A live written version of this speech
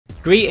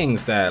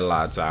Greetings there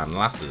lads and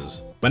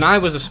lasses. When I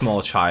was a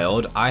small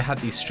child, I had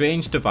the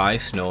strange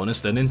device known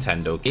as the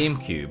Nintendo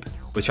GameCube,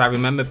 which I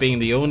remember being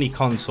the only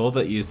console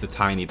that used the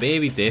tiny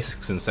baby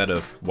discs instead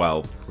of,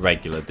 well,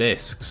 regular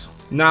discs.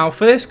 Now,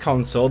 for this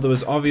console there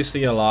was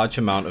obviously a large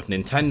amount of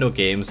Nintendo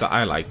games that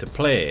I liked to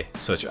play,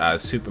 such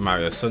as Super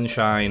Mario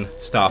Sunshine,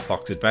 Star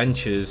Fox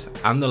Adventures,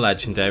 and the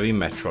legendary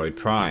Metroid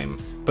Prime.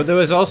 But there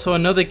was also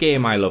another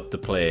game I loved to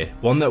play,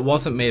 one that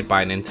wasn't made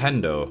by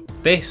Nintendo.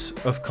 This,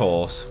 of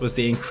course, was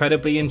the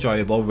incredibly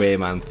enjoyable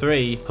Rayman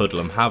 3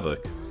 Hoodlum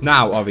Havoc.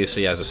 Now,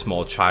 obviously as a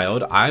small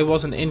child, I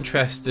wasn't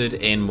interested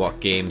in what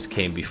games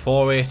came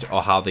before it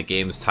or how the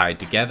games tied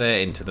together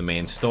into the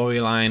main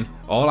storyline.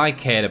 All I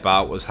cared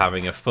about was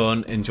having a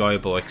fun,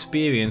 enjoyable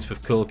experience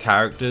with cool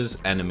characters,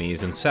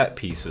 enemies and set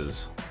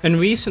pieces.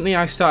 And recently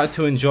I started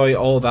to enjoy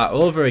all that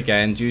over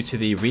again due to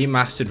the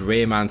remastered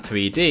Rayman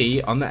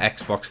 3D on the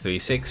Xbox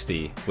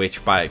 360,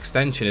 which by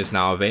extension is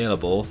now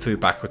available through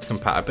backwards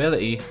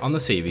compatibility on the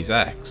Series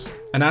X.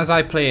 And as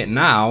I play it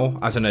now,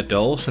 as an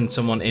adult and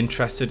someone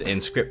interested in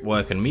script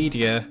work and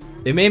media,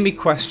 it made me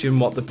question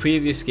what the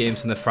previous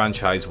games in the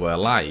franchise were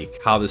like,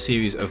 how the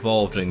series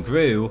evolved and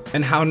grew,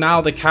 and how now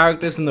the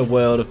characters in the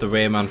world of the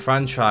Rayman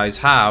franchise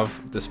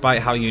have,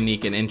 despite how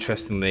unique and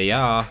interesting they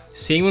are,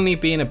 seemingly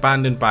been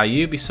abandoned by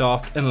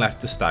Ubisoft and left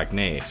to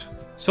stagnate.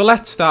 So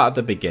let's start at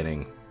the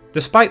beginning.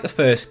 Despite the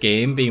first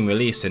game being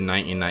released in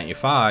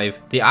 1995,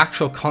 the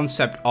actual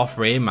concept of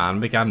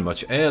Rayman began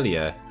much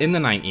earlier, in the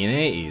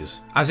 1980s,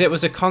 as it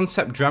was a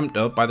concept dreamt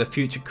up by the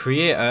future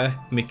creator,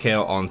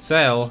 Mikhail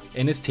Oncel,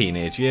 in his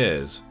teenage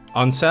years.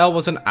 Oncel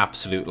was an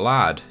absolute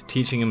lad,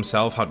 teaching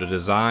himself how to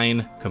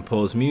design,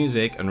 compose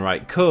music and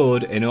write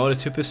code in order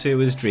to pursue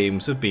his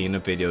dreams of being a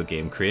video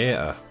game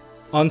creator.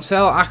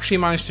 Oncel actually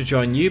managed to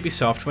join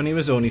Ubisoft when he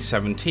was only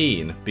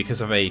 17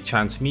 because of a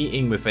chance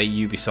meeting with a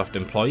Ubisoft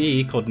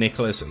employee called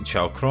Nicolas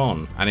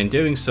Chaucron, and in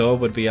doing so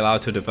would be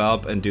allowed to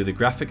develop and do the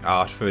graphic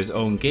art for his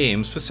own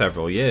games for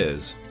several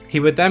years. He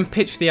would then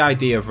pitch the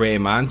idea of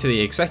Rayman to the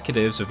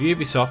executives of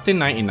Ubisoft in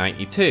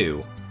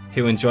 1992,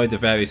 who enjoyed the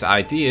various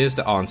ideas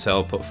that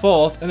Oncel put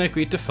forth and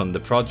agreed to fund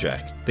the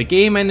project. The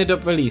game ended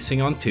up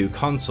releasing on two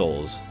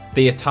consoles,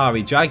 the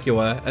Atari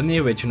Jaguar and the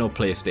original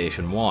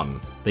PlayStation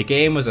 1. The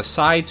game was a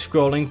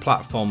side-scrolling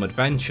platform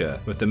adventure,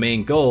 with the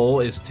main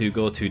goal is to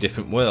go to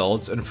different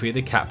worlds and free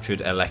the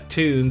captured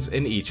Electoons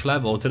in each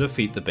level to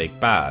defeat the big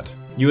bad.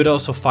 You would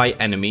also fight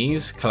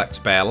enemies, collect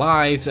spare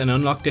lives and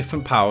unlock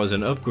different powers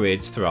and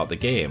upgrades throughout the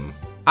game.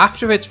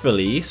 After its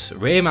release,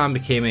 Rayman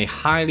became a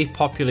highly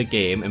popular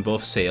game in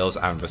both sales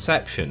and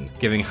reception,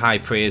 giving high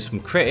praise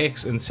from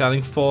critics and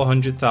selling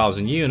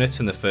 400,000 units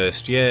in the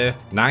first year,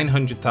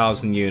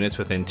 900,000 units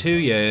within 2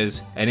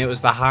 years, and it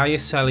was the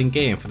highest selling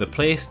game for the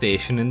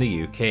PlayStation in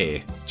the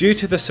UK. Due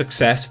to the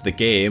success of the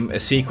game, a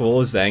sequel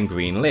was then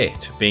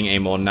greenlit, being a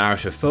more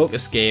narrative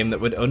focused game that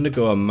would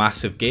undergo a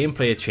massive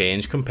gameplay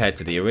change compared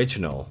to the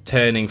original,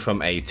 turning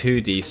from a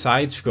 2D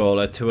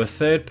side-scroller to a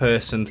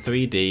third-person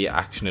 3D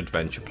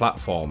action-adventure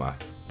platformer.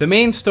 The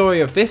main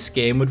story of this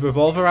game would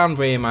revolve around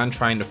Rayman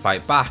trying to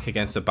fight back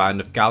against a band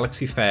of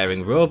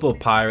galaxy-faring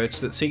robo-pirates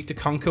that seek to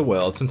conquer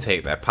worlds and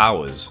take their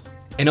powers.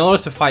 In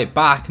order to fight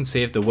back and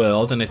save the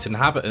world and its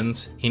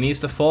inhabitants, he needs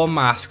the 4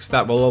 masks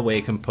that will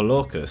awaken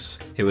Polocus,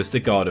 who is the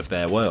god of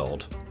their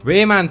world.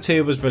 Rayman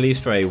 2 was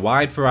released for a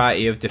wide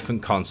variety of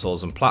different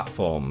consoles and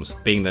platforms,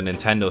 being the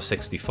Nintendo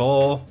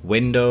 64,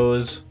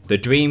 Windows, the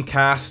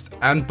Dreamcast,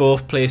 and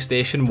both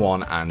PlayStation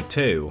 1 and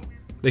 2.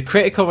 The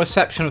critical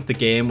reception of the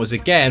game was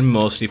again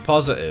mostly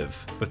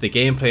positive, with the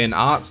gameplay and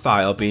art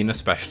style being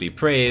especially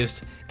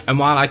praised, and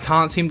while I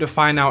can't seem to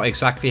find out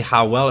exactly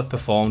how well it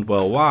performed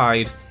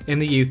worldwide, in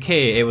the UK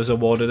it was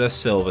awarded a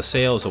Silver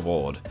Sales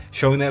Award,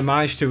 showing that it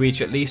managed to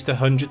reach at least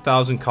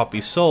 100,000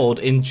 copies sold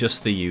in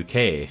just the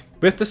UK.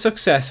 With the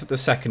success of the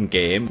second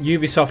game,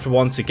 Ubisoft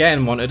once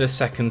again wanted a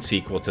second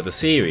sequel to the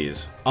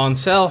series.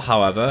 Oncel,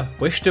 however,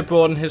 wished to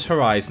broaden his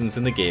horizons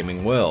in the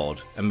gaming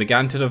world, and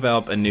began to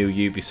develop a new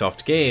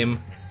Ubisoft game,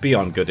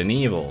 Beyond Good and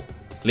Evil,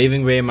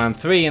 leaving Rayman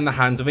 3 in the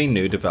hands of a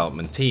new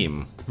development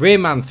team.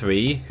 Rayman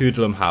 3,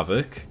 Hoodlum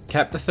Havoc,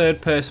 kept the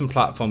third-person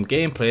platform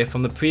gameplay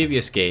from the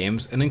previous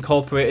games and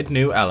incorporated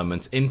new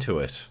elements into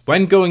it.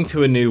 When going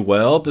to a new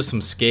world, there's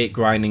some skate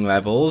grinding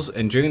levels,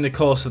 and during the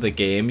course of the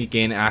game you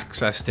gain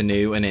access to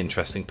new and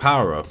interesting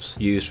power-ups,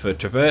 used for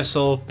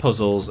traversal,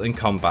 puzzles and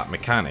combat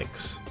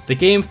mechanics. The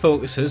game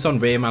focuses on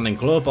Rayman and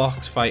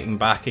Glowbox fighting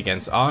back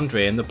against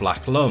Andre and the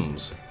Black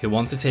Lums, who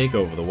want to take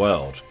over the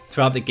world.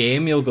 Throughout the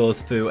game you'll go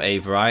through a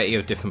variety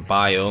of different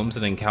biomes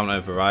and encounter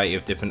a variety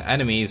of different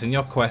enemies in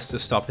your quest to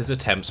stop his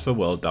attempts for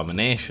world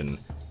domination,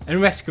 and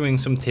rescuing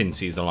some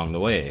Tinsies along the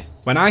way.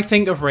 When I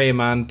think of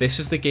Rayman, this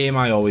is the game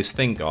I always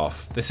think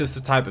of. This is the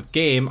type of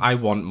game I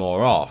want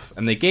more of,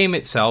 and the game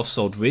itself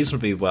sold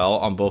reasonably well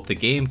on both the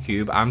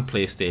GameCube and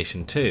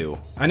PlayStation 2.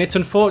 And it's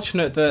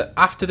unfortunate that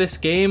after this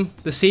game,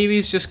 the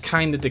series just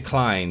kinda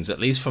declines, at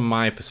least from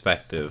my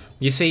perspective.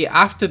 You see,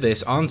 after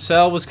this,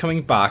 Oncel was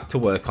coming back to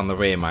work on the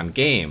Rayman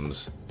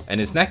games, and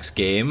his next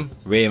game,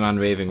 Rayman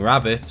Raving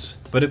Rabbids,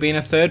 would have been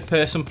a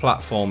third-person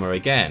platformer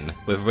again,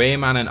 with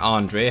Rayman and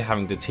Andre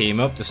having to team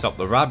up to stop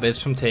the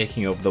Rabbids from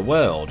taking over the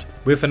world,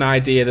 with an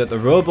idea that the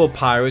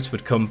Robo-Pirates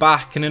would come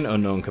back in an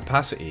unknown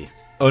capacity.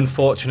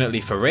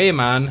 Unfortunately for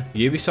Rayman,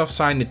 Ubisoft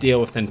signed a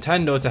deal with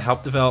Nintendo to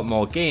help develop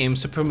more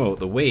games to promote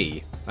the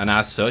Wii, and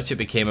as such it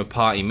became a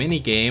party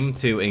minigame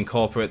to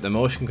incorporate the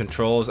motion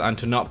controls and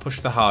to not push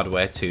the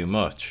hardware too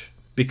much.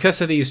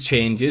 Because of these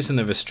changes and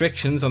the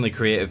restrictions on the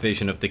creative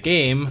vision of the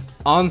game,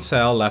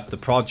 Ansel left the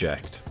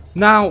project.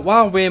 Now,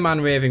 while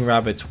Rayman Raving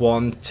Rabbids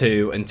 1,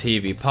 2 and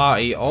TV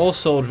Party all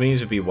sold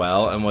reasonably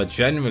well and were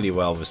generally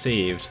well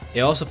received,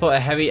 it also put a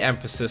heavy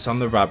emphasis on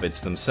the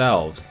Rabbids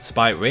themselves,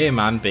 despite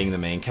Rayman being the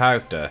main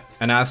character,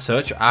 and as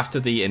such,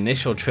 after the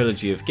initial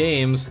trilogy of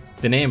games,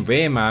 the name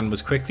Rayman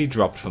was quickly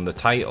dropped from the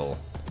title.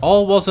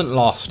 All wasn't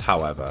lost,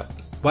 however.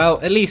 Well,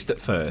 at least at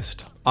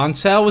first.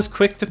 Ansel was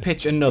quick to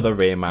pitch another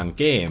Rayman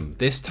game,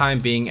 this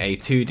time being a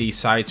 2D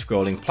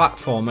side-scrolling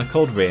platformer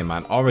called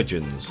Rayman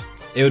Origins.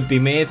 It would be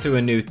made through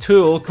a new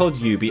tool called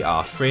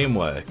UbiArt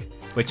Framework,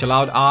 which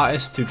allowed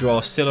artists to draw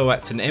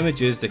silhouettes and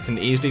images that can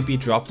easily be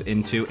dropped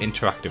into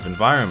interactive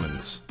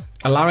environments,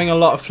 allowing a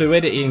lot of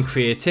fluidity and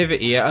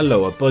creativity at a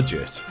lower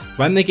budget.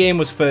 When the game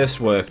was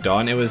first worked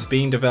on, it was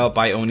being developed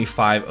by only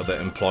 5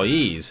 other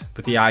employees,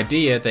 with the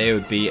idea that it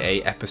would be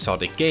an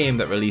episodic game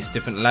that released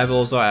different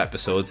levels or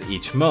episodes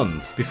each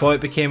month, before it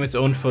became its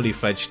own fully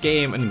fledged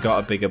game and got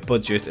a bigger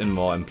budget and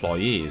more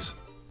employees.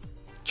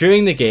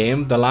 During the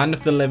game, the land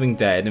of the living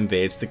dead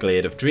invades the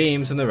Glade of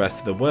Dreams and the rest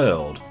of the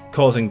world,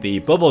 causing the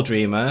Bubble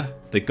Dreamer,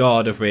 the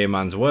god of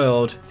Rayman's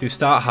world, to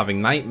start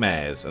having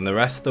nightmares, and the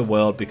rest of the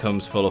world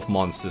becomes full of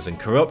monsters and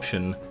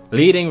corruption,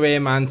 leading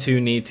Rayman to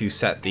need to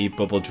set the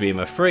Bubble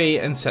Dreamer free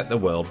and set the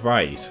world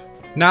right.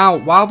 Now,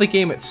 while the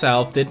game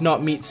itself did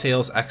not meet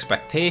sales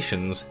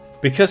expectations,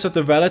 because of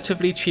the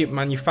relatively cheap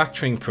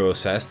manufacturing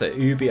process that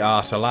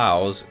UbiArt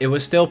allows, it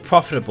was still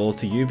profitable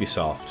to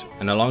Ubisoft,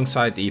 and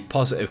alongside the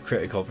positive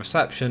critical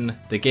reception,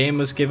 the game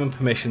was given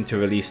permission to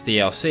release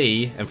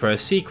DLC and for a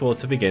sequel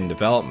to begin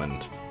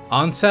development.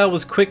 Ansel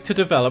was quick to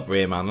develop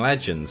Rayman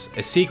Legends,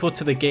 a sequel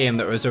to the game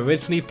that was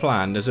originally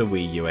planned as a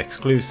Wii U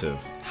exclusive.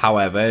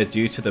 However,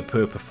 due to the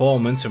poor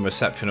performance and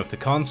reception of the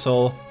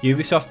console,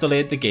 Ubisoft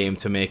delayed the game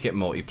to make it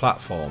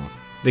multi-platform.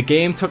 The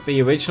game took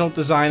the original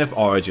design of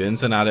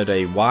Origins and added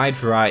a wide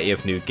variety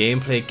of new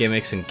gameplay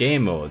gimmicks and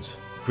game modes,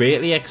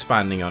 greatly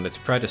expanding on its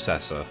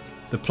predecessor.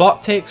 The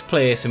plot takes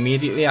place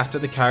immediately after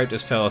the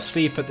characters fell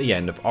asleep at the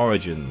end of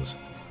Origins.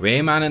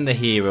 Rayman and the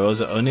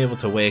heroes are unable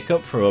to wake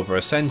up for over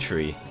a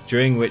century,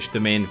 during which the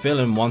main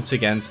villain once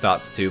again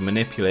starts to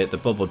manipulate the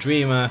Bubble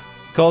Dreamer,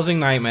 causing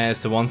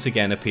nightmares to once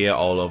again appear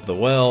all over the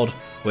world,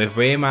 with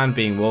Rayman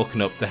being woken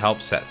up to help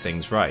set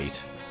things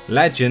right.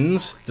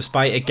 Legends,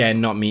 despite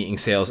again not meeting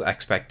sales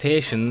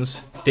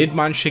expectations, did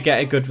manage to get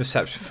a good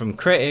reception from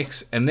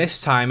critics, and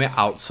this time it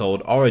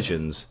outsold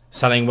Origins,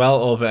 selling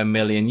well over 1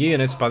 million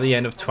units by the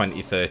end of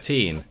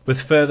 2013, with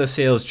further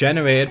sales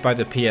generated by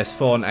the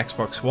PS4 and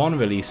Xbox One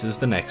releases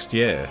the next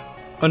year.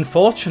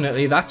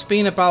 Unfortunately, that's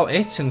been about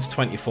it since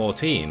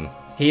 2014.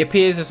 He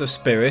appears as a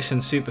spirit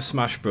in Super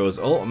Smash Bros.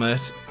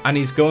 Ultimate, and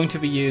he's going to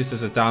be used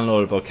as a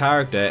downloadable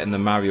character in the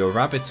Mario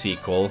Rabbids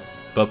sequel,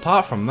 but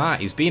apart from that,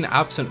 he's been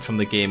absent from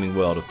the gaming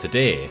world of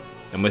today,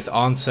 and with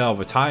Ansel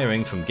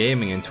retiring from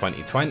gaming in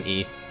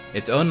 2020,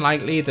 it's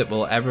unlikely that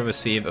we'll ever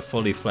receive a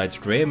fully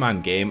fledged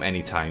Rayman game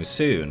anytime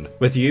soon,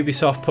 with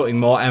Ubisoft putting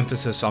more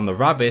emphasis on the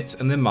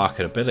Rabbids and their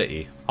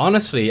marketability.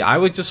 Honestly, I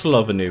would just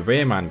love a new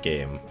Rayman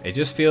game. It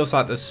just feels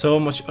like there's so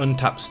much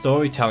untapped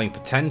storytelling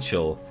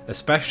potential,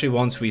 especially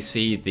once we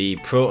see the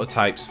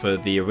prototypes for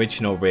the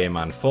original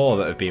Rayman 4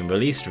 that have been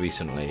released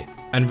recently.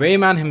 And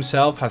Rayman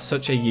himself has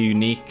such a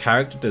unique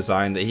character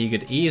design that he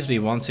could easily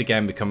once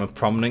again become a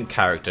prominent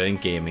character in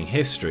gaming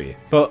history.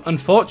 But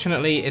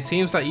unfortunately, it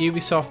seems that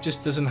Ubisoft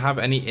just doesn't have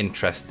any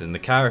interest in the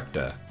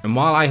character. And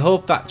while I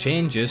hope that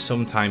changes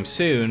sometime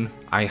soon,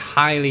 I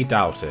highly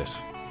doubt it.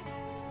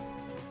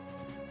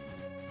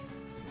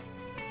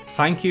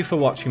 Thank you for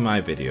watching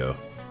my video.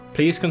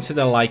 Please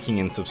consider liking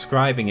and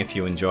subscribing if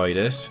you enjoyed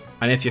it.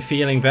 And if you're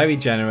feeling very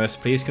generous,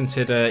 please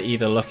consider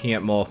either looking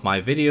at more of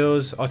my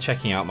videos or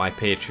checking out my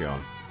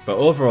Patreon. But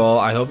overall,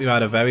 I hope you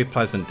had a very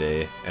pleasant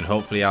day, and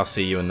hopefully I'll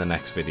see you in the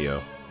next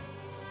video.